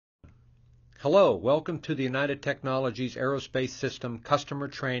Hello, welcome to the United Technologies Aerospace System Customer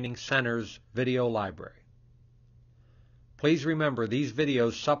Training Center's video library. Please remember these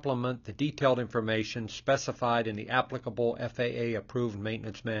videos supplement the detailed information specified in the applicable FAA-approved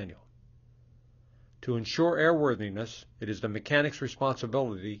maintenance manual. To ensure airworthiness, it is the mechanic's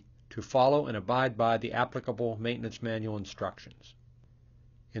responsibility to follow and abide by the applicable maintenance manual instructions.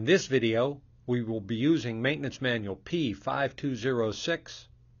 In this video, we will be using Maintenance Manual P5206,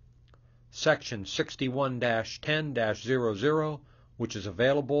 Section 61-10-00, which is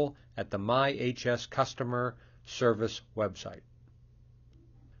available at the MyHS Customer Service website.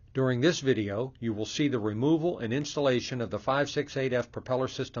 During this video, you will see the removal and installation of the 568F propeller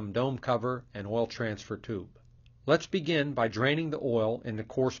system dome cover and oil transfer tube. Let's begin by draining the oil in the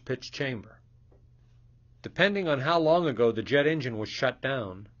coarse pitch chamber. Depending on how long ago the jet engine was shut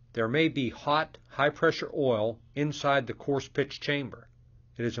down, there may be hot, high-pressure oil inside the coarse pitch chamber.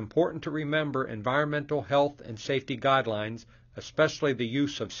 It is important to remember environmental health and safety guidelines, especially the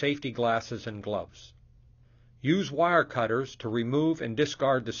use of safety glasses and gloves. Use wire cutters to remove and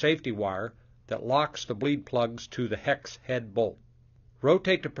discard the safety wire that locks the bleed plugs to the hex head bolt.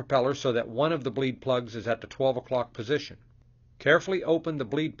 Rotate the propeller so that one of the bleed plugs is at the 12 o'clock position. Carefully open the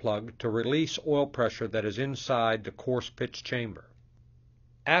bleed plug to release oil pressure that is inside the coarse pitch chamber.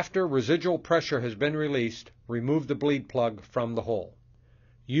 After residual pressure has been released, remove the bleed plug from the hole.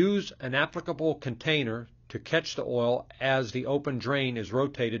 Use an applicable container to catch the oil as the open drain is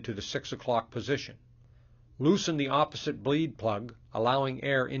rotated to the 6 o'clock position. Loosen the opposite bleed plug, allowing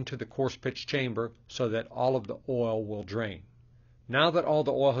air into the coarse pitch chamber so that all of the oil will drain. Now that all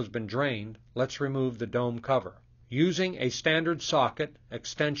the oil has been drained, let's remove the dome cover. Using a standard socket,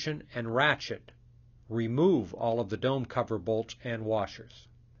 extension, and ratchet, remove all of the dome cover bolts and washers.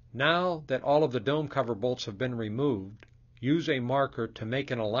 Now that all of the dome cover bolts have been removed, use a marker to make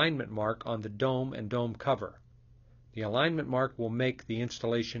an alignment mark on the dome and dome cover. The alignment mark will make the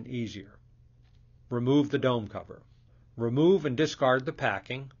installation easier. Remove the dome cover. Remove and discard the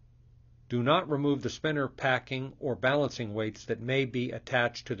packing. Do not remove the spinner packing or balancing weights that may be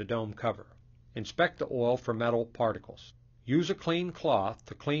attached to the dome cover. Inspect the oil for metal particles. Use a clean cloth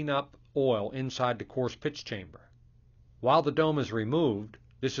to clean up oil inside the coarse pitch chamber. While the dome is removed,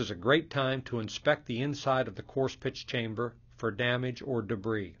 this is a great time to inspect the inside of the coarse pitch chamber for damage or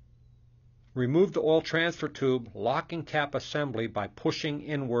debris. Remove the oil transfer tube locking cap assembly by pushing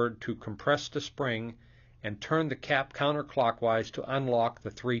inward to compress the spring and turn the cap counterclockwise to unlock the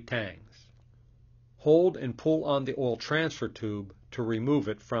 3 tangs. Hold and pull on the oil transfer tube to remove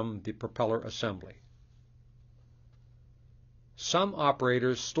it from the propeller assembly. Some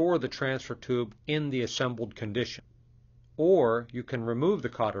operators store the transfer tube in the assembled condition. Or you can remove the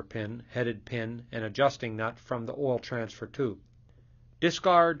cotter pin, headed pin, and adjusting nut from the oil transfer tube.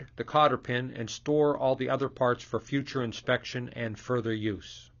 Discard the cotter pin and store all the other parts for future inspection and further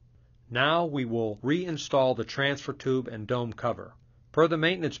use. Now we will reinstall the transfer tube and dome cover. Per the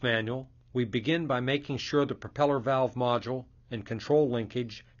maintenance manual, we begin by making sure the propeller valve module and control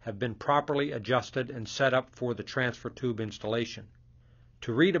linkage have been properly adjusted and set up for the transfer tube installation.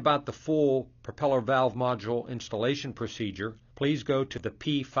 To read about the full propeller valve module installation procedure, please go to the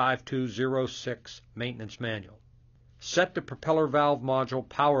P5206 maintenance manual. Set the propeller valve module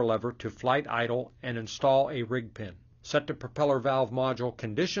power lever to flight idle and install a rig pin. Set the propeller valve module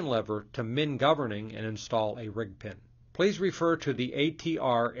condition lever to min governing and install a rig pin. Please refer to the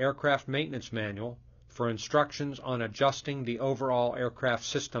ATR aircraft maintenance manual for instructions on adjusting the overall aircraft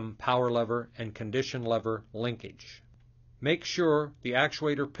system power lever and condition lever linkage. Make sure the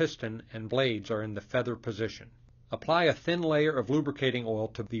actuator piston and blades are in the feather position. Apply a thin layer of lubricating oil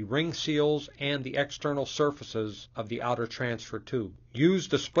to the ring seals and the external surfaces of the outer transfer tube. Use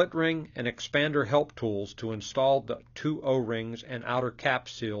the split ring and expander help tools to install the 2 O-rings and outer cap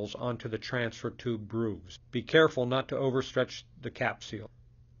seals onto the transfer tube grooves. Be careful not to overstretch the cap seal.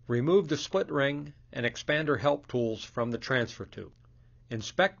 Remove the split ring and expander help tools from the transfer tube.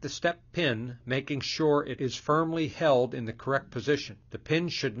 Inspect the step pin, making sure it is firmly held in the correct position. The pin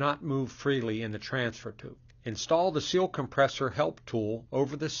should not move freely in the transfer tube. Install the seal compressor help tool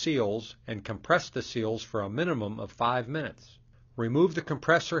over the seals and compress the seals for a minimum of 5 minutes. Remove the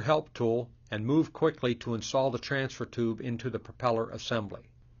compressor help tool and move quickly to install the transfer tube into the propeller assembly.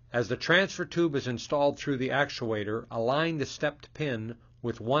 As the transfer tube is installed through the actuator, align the stepped pin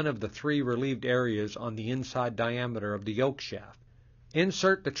with one of the 3 relieved areas on the inside diameter of the yoke shaft.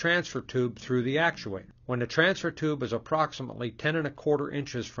 Insert the transfer tube through the actuator. When the transfer tube is approximately 10 1/4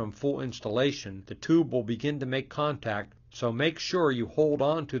 inches from full installation, the tube will begin to make contact, so make sure you hold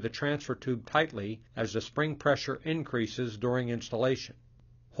on to the transfer tube tightly as the spring pressure increases during installation.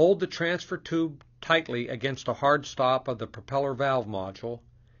 Hold the transfer tube tightly against a hard stop of the propeller valve module,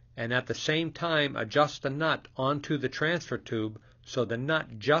 and at the same time adjust the nut onto the transfer tube so the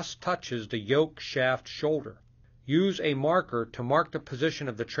nut just touches the yoke shaft shoulder. Use a marker to mark the position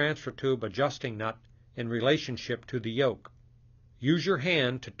of the transfer tube adjusting nut in relationship to the yoke. Use your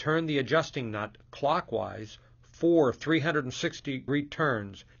hand to turn the adjusting nut clockwise 4 360-degree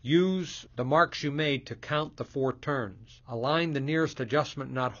turns. Use the marks you made to count the 4 turns. Align the nearest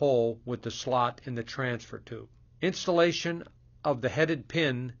adjustment nut hole with the slot in the transfer tube. Installation of the headed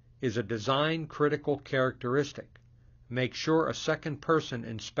pin is a design critical characteristic. Make sure a second person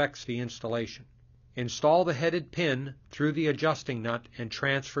inspects the installation. Install the headed pin through the adjusting nut and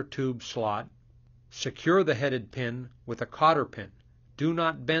transfer tube slot. Secure the headed pin with a cotter pin. Do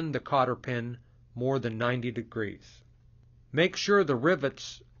not bend the cotter pin more than 90 degrees. Make sure the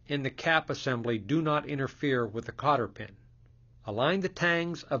rivets in the cap assembly do not interfere with the cotter pin. Align the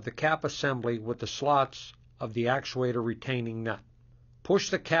tangs of the cap assembly with the slots of the actuator retaining nut.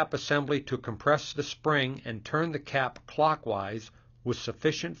 Push the cap assembly to compress the spring and turn the cap clockwise with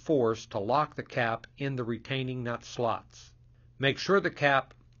sufficient force to lock the cap in the retaining nut slots. Make sure the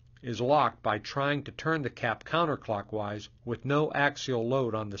cap is locked by trying to turn the cap counterclockwise with no axial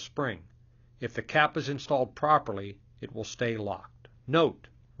load on the spring. If the cap is installed properly, it will stay locked. Note: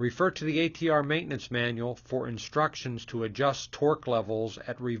 refer to the ATR maintenance manual for instructions to adjust torque levels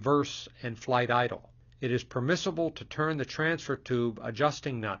at reverse and flight idle. It is permissible to turn the transfer tube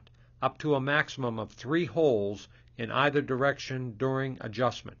adjusting nut up to a maximum of 3 holes in either direction during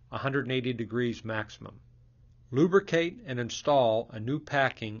adjustment, 180 degrees maximum. Lubricate and install a new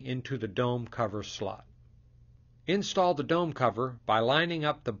packing into the dome cover slot. Install the dome cover by lining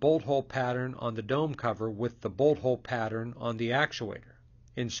up the bolt hole pattern on the dome cover with the bolt hole pattern on the actuator.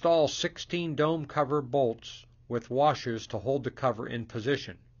 Install 16 dome cover bolts with washers to hold the cover in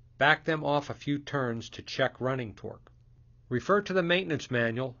position. Back them off a few turns to check running torque. Refer to the maintenance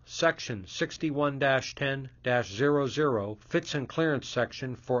manual, section 61-10-00, fits and clearance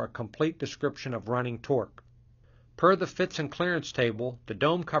section for a complete description of running torque. Per the fits and clearance table, the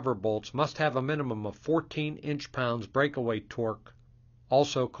dome cover bolts must have a minimum of 14 inch-pounds breakaway torque,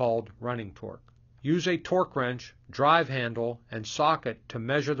 also called running torque. Use a torque wrench, drive handle, and socket to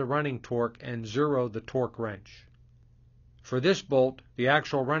measure the running torque and zero the torque wrench. For this bolt, the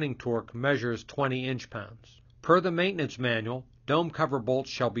actual running torque measures 20 inch-pounds. Per the maintenance manual, dome cover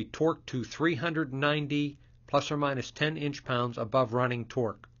bolts shall be torqued to 390 plus or minus 10 inch-pounds above running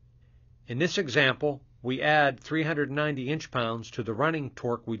torque. In this example, we add 390 inch-pounds to the running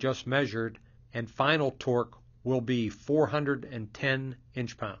torque we just measured, and final torque will be 410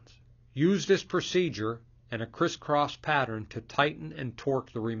 inch-pounds. Use this procedure and a crisscross pattern to tighten and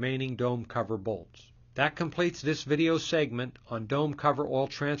torque the remaining dome cover bolts. That completes this video segment on dome cover oil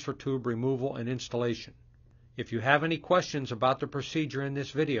transfer tube removal and installation. If you have any questions about the procedure in this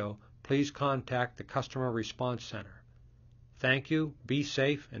video, please contact the Customer Response Center. Thank you, be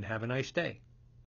safe, and have a nice day.